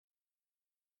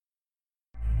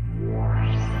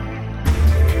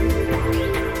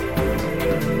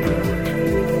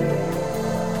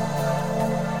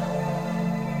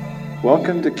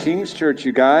Welcome to King's Church,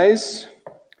 you guys.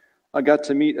 I got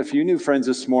to meet a few new friends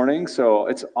this morning, so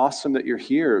it's awesome that you're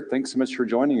here. Thanks so much for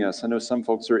joining us. I know some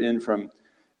folks are in from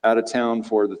out of town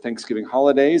for the Thanksgiving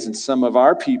holidays, and a lot of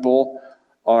our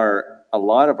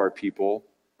people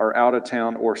are out of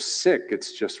town or sick.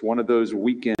 It's just one of those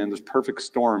weekends, perfect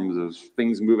storms of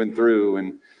things moving through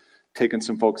and taking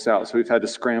some folks out. So we've had to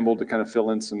scramble to kind of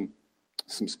fill in some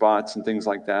spots and things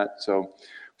like that. So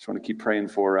just want to keep praying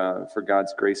for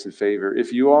God's grace and favor.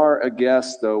 If you are a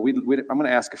guest, though, I'm going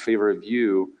to ask a favor of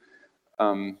you.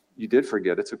 You did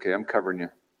forget. It's okay. I'm covering you.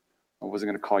 I wasn't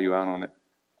going to call you out on it.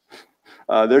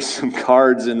 There's some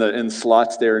cards in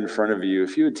slots there in front of you.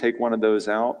 If you would take one of those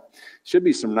out, should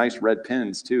be some nice red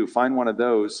pens too. Find one of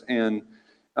those, and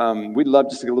we'd love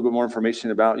just to get a little bit more information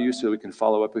about you so we can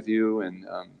follow up with you and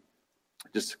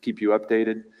just keep you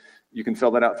updated. You can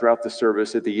fill that out throughout the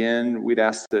service. At the end, we'd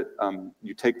ask that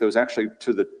you take those actually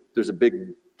there's a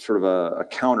big sort of a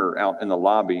counter out in the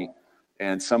lobby,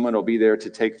 and someone will be there to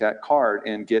take that card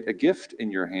and get a gift in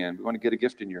your hand. We want to get a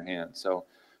gift in your hand. So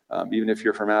even if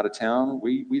you're from out of town,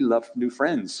 we love new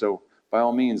friends. So by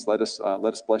all means, let us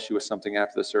bless you with something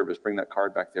after the service. Bring that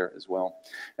card back there as well.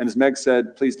 And as Meg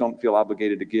said, please don't feel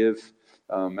obligated to give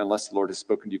unless the Lord has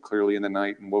spoken to you clearly in the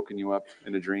night and woken you up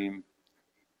in a dream.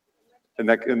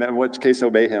 In which case,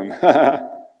 obey him.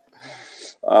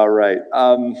 All right.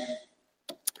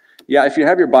 If you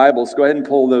have your Bibles, go ahead and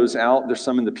pull those out. There's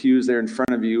some in the pews there in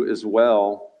front of you as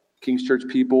well. King's Church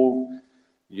people,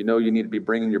 you know you need to be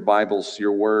bringing your Bibles,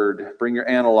 your Word. Bring your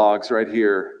analogs right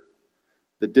here.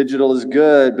 The digital is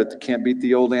good, but it can't beat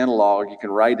the old analog. You can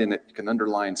write in it. You can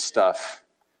underline stuff.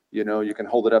 You can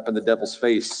hold it up in the devil's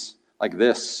face like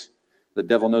this. The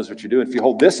devil knows what you're doing. If you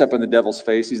hold this up in the devil's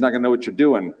face, he's not going to know what you're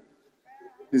doing.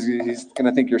 He's going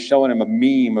to think you're showing him a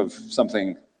meme of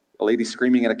something, a lady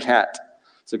screaming at a cat.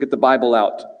 So get the Bible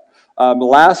out.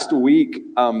 Last week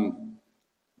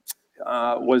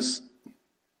was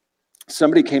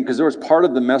somebody came, because there was part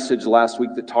of the message last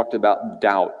week that talked about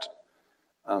doubt.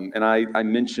 And I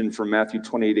mentioned from Matthew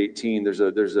 28:18, there's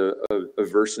a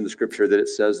verse in the scripture that it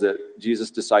says that Jesus'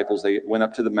 disciples, they went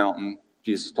up to the mountain.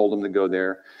 Jesus told them to go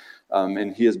there.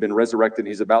 And he has been resurrected.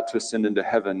 He's about to ascend into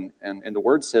heaven. And the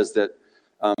word says that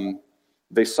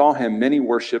they saw him, many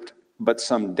worshiped, but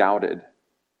some doubted.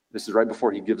 This is right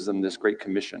before he gives them this great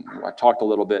commission. I talked a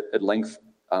little bit at length,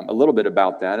 a little bit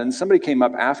about that. And somebody came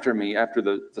up after me, after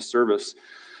the service,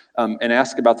 and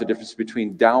asked about the difference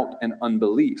between doubt and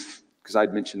unbelief, because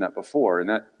I'd mentioned that before. And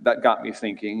that got me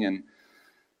thinking. And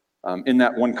in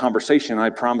that one conversation, I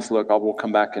promised, we'll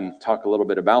come back and talk a little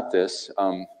bit about this.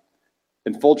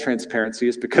 In full transparency,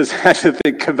 is because I had to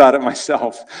think about it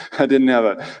myself. I didn't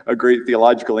have a great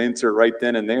theological answer right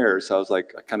then and there. So I was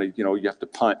like, you have to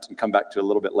punt and come back to it a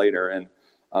little bit later. And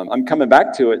I'm coming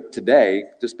back to it today.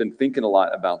 Just been thinking a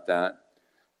lot about that.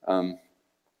 And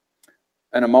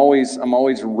I'm always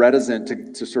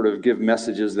reticent to sort of give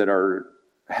messages that are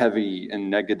heavy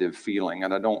and negative feeling.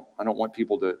 And I don't want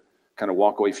people to kind of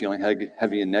walk away feeling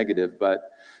heavy and negative. But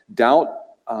doubt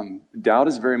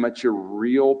is very much a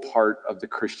real part of the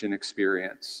Christian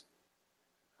experience.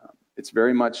 It's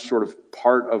very much sort of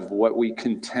part of what we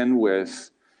contend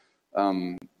with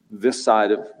this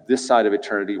side of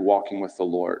eternity, walking with the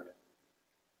Lord.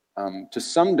 To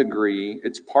some degree,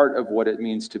 it's part of what it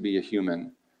means to be a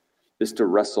human, is to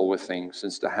wrestle with things,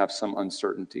 is to have some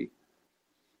uncertainty.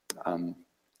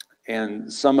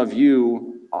 And some of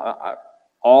you,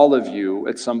 all of you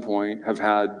at some point have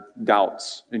had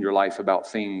doubts in your life about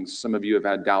things. Some of you have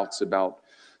had doubts about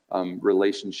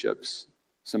relationships.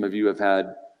 Some of you have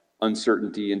had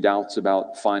uncertainty and doubts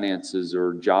about finances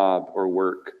or job or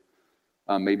work,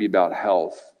 maybe about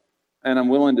health. And I'm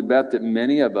willing to bet that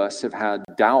many of us have had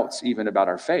doubts even about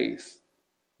our faith,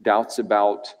 doubts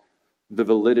about the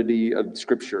validity of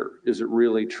Scripture. Is it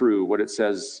really true what it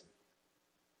says?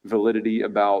 Validity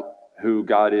about who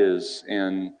God is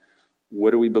and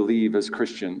what do we believe as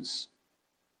Christians?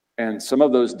 And some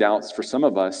of those doubts for some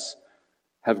of us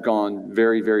have gone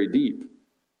very, very deep.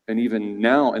 And even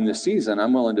now in this season,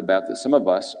 I'm willing to bet that some of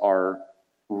us are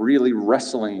really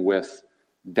wrestling with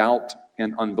doubt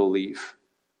and unbelief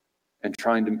and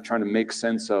trying to make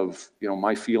sense of,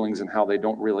 my feelings and how they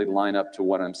don't really line up to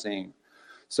what I'm seeing.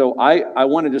 So I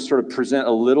want to just sort of present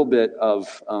a little bit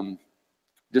of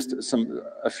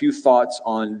a few thoughts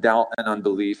on doubt and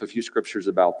unbelief, a few scriptures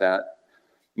about that.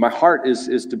 My heart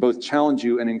is to both challenge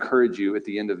you and encourage you at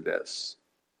the end of this,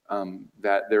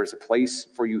 that there's a place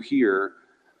for you here,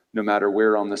 no matter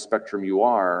where on the spectrum you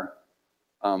are.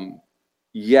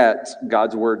 Yet,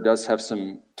 God's word does have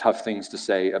some tough things to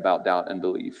say about doubt and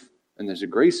belief. And there's a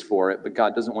grace for it, but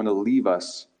God doesn't want to leave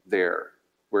us there,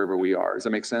 wherever we are. Does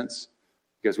that make sense?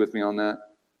 You guys with me on that?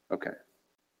 Okay.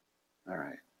 All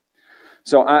right.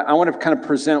 So I want to kind of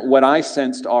present what I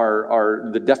sensed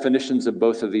are the definitions of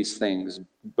both of these things,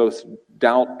 both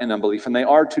doubt and unbelief. And they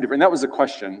are two different. And that was the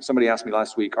question. Somebody asked me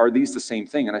last week, are these the same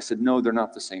thing? And I said, no, they're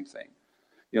not the same thing.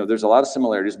 There's a lot of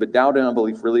similarities, but doubt and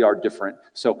unbelief really are different.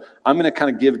 So I'm going to kind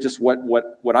of give just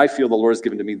what I feel the Lord has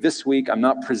given to me this week. I'm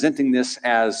not presenting this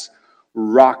as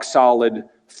rock solid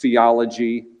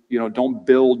theology. Don't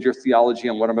build your theology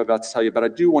on what I'm about to tell you, but I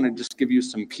do want to just give you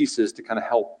some pieces to kind of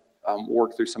help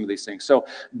work through some of these things. So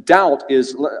doubt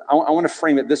is, I want to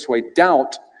frame it this way.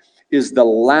 Doubt is the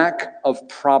lack of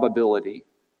probability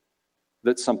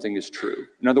that something is true.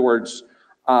 In other words,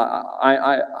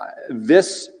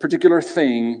 this particular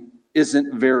thing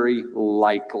isn't very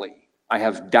likely. I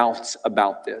have doubts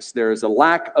about this. There is a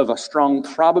lack of a strong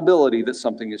probability that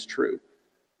something is true.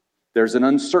 There's an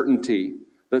uncertainty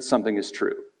that something is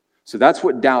true. So that's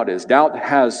what doubt is. Doubt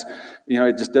has,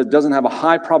 it just doesn't have a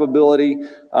high probability.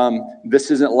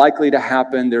 This isn't likely to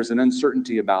happen. There's an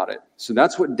uncertainty about it. So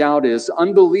that's what doubt is.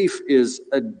 Unbelief is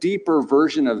a deeper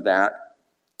version of that.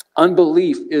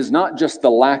 Unbelief is not just the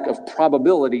lack of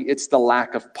probability, it's the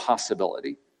lack of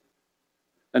possibility.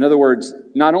 In other words,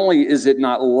 not only is it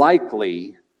not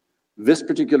likely, this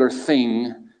particular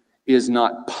thing is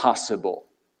not possible.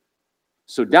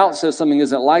 So doubt says something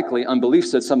isn't likely. Unbelief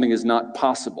says something is not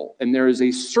possible. And there is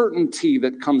a certainty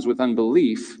that comes with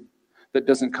unbelief that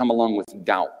doesn't come along with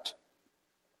doubt.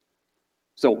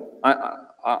 So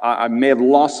I may have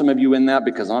lost some of you in that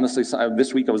because honestly,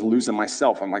 this week I was losing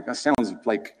myself. I'm like, that sounds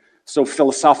like so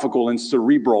philosophical and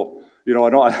cerebral. I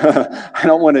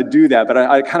don't want to do that. But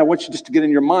I kind of want you just to get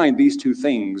in your mind these two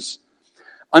things.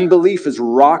 Unbelief is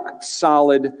rock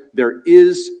solid. There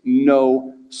is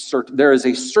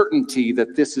a certainty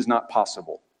that this is not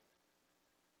possible.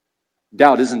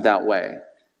 Doubt isn't that way.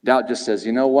 Doubt just says,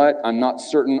 you know what? I'm not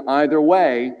certain either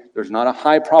way. There's not a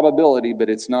high probability, but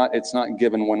it's not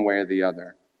given one way or the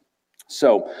other.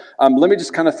 So let me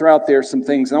just kind of throw out there some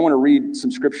things. And I want to read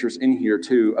some scriptures in here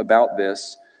too about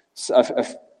this.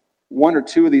 One or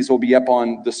two of these will be up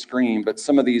on the screen, but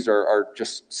some of these are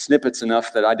just snippets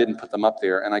enough that I didn't put them up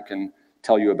there and I can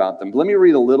tell you about them. But let me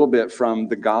read a little bit from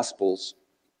the Gospels.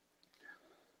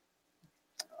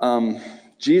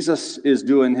 Jesus is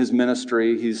doing his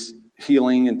ministry. He's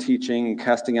healing and teaching and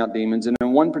casting out demons. And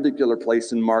in one particular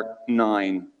place in Mark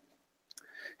 9,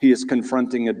 he is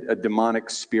confronting a demonic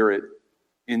spirit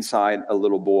inside a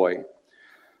little boy.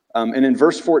 And in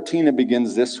verse 14, it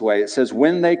begins this way. It says,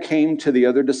 when they came to the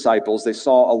other disciples, they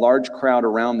saw a large crowd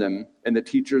around them and the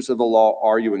teachers of the law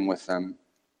arguing with them.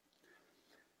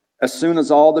 As soon as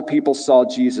all the people saw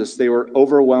Jesus, they were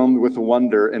overwhelmed with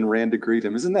wonder and ran to greet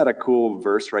him. Isn't that a cool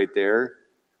verse right there?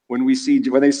 When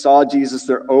they saw Jesus,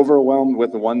 they're overwhelmed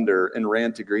with wonder and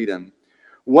ran to greet him.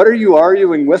 What are you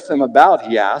arguing with them about?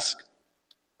 He asked.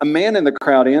 A man in the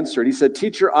crowd answered. He said,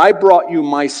 Teacher, I brought you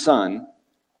my son,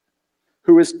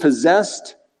 who is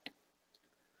possessed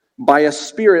by a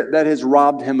spirit that has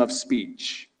robbed him of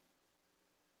speech.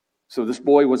 So this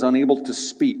boy was unable to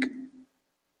speak.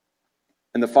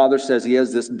 And the father says he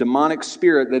has this demonic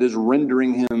spirit that is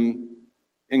rendering him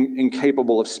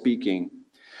incapable of speaking.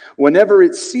 Whenever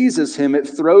it seizes him, it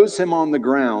throws him on the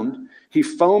ground. He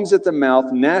foams at the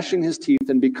mouth, gnashing his teeth,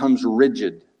 and becomes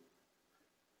rigid.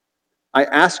 I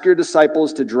asked your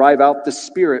disciples to drive out the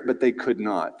spirit, but they could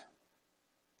not.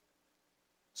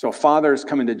 So a father is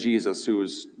coming to Jesus who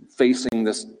is facing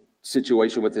this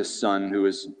situation with his son who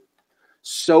is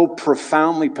so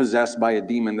profoundly possessed by a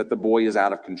demon that the boy is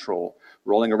out of control,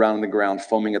 rolling around on the ground,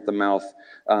 foaming at the mouth,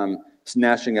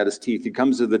 gnashing at his teeth. He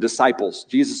comes to the disciples.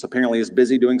 Jesus apparently is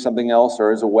busy doing something else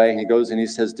or is away. He goes and he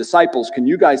says, disciples, can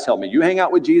you guys help me? You hang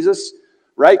out with Jesus,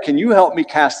 right? Can you help me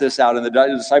cast this out? And the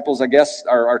disciples, I guess,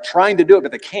 are trying to do it,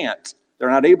 but they can't. They're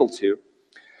not able to.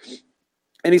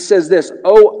 And he says this,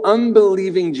 "O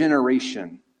unbelieving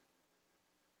generation,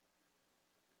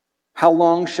 how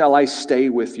long shall I stay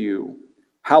with you?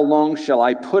 How long shall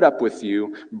I put up with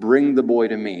you? Bring the boy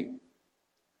to me."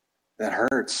 That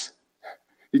hurts.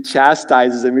 He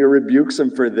chastises him. He rebukes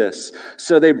him for this.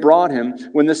 So they brought him.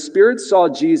 When the spirit saw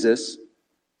Jesus,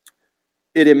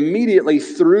 it immediately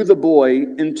threw the boy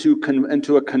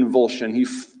into a convulsion. He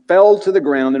fell to the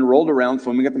ground and rolled around,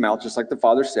 foaming at the mouth, just like the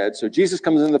father said. So Jesus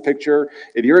comes into the picture.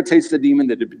 It irritates the demon.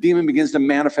 The demon begins to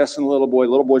manifest in the little boy.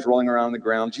 Little boy's rolling around on the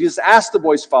ground. Jesus asked the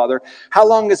boy's father, how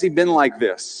long has he been like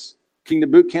this?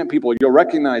 Kingdom Boot Camp people, you'll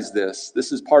recognize this.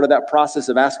 This is part of that process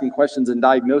of asking questions and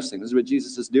diagnosing. This is what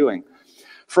Jesus is doing.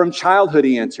 From childhood,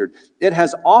 he answered, it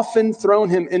has often thrown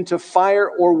him into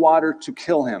fire or water to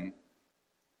kill him.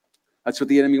 That's what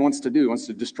the enemy wants to do. He wants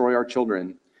to destroy our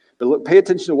children. But look, pay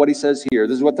attention to what he says here.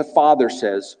 This is what the Father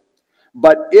says.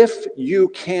 But if you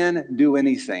can do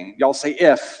anything, y'all say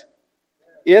if.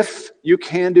 If you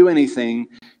can do anything,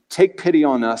 take pity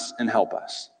on us and help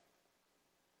us.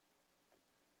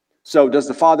 So does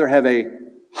the Father have a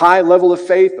high level of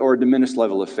faith or a diminished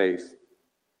level of faith?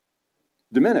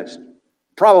 Diminished.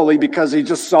 Probably because he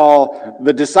just saw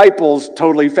the disciples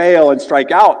totally fail and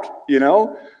strike out, you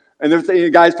know? And the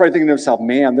guy's probably thinking to himself,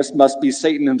 man, this must be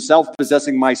Satan himself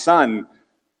possessing my son.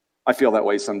 I feel that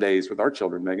way some days with our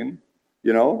children, Megan,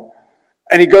 you know?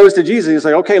 And he goes to Jesus. He's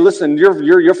like, okay, listen,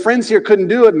 your friends here couldn't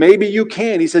do it. Maybe you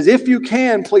can. He says, if you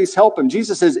can, please help him.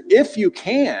 Jesus says, if you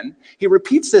can. He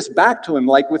repeats this back to him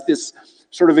like with this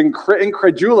sort of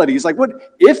incredulity. He's like,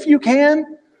 what, if you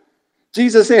can?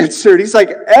 Jesus answered, he's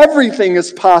like, everything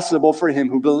is possible for him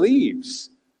who believes.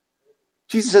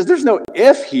 Jesus says, there's no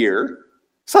if here.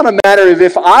 It's not a matter of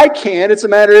if I can, it's a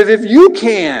matter of if you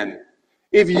can.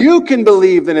 If you can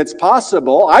believe, then it's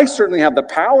possible. I certainly have the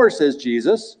power, says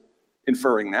Jesus.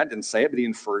 Inferring that, didn't say it, but he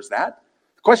infers that.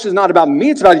 The question is not about me,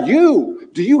 it's about you.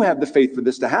 Do you have the faith for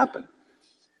this to happen?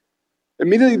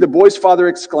 Immediately the boy's father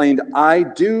exclaimed, I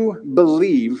do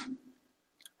believe.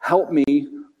 Help me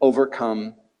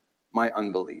overcome my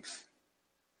unbelief.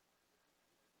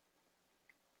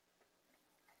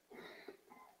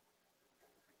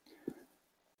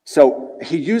 So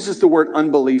he uses the word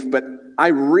unbelief, but I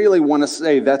really want to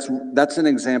say that's an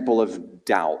example of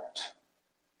doubt.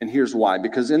 And here's why.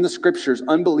 Because in the scriptures,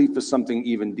 unbelief is something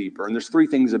even deeper. And there's three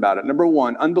things about it. Number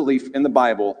one, unbelief in the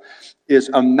Bible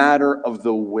is a matter of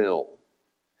the will.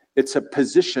 It's a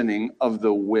positioning of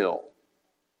the will.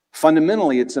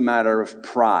 Fundamentally, it's a matter of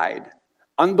pride.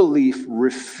 Unbelief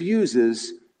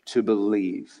refuses to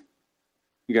believe.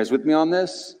 You guys with me on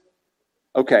this?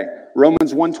 Okay,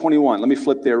 Romans 1:21. Let me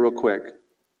flip there real quick.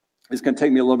 It's going to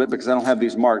take me a little bit because I don't have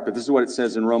these marked, but this is what it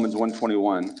says in Romans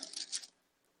 1:21.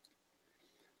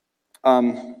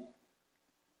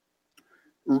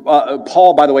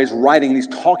 Paul, by the way, is writing, and he's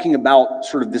talking about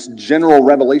sort of this general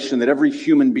revelation that every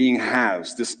human being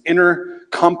has, this inner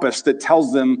compass that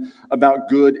tells them about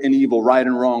good and evil, right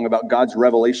and wrong, about God's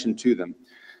revelation to them.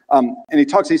 And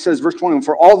he says, verse 21,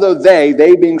 for although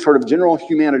they being sort of general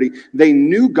humanity, they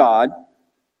knew God,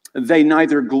 they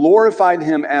neither glorified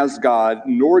him as God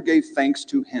nor gave thanks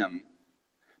to him.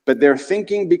 But their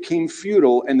thinking became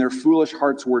futile and their foolish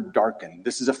hearts were darkened.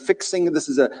 This is a fixing, this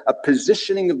is a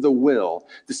positioning of the will.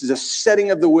 This is a setting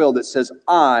of the will that says,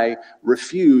 I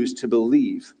refuse to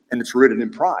believe. And it's rooted in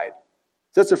pride.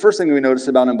 So that's the first thing we notice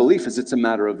about unbelief is it's a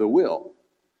matter of the will.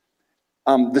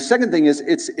 The second thing is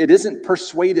it isn't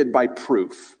persuaded by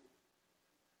proof.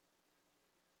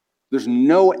 There's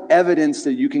no evidence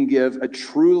that you can give a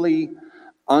truly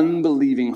unbelieving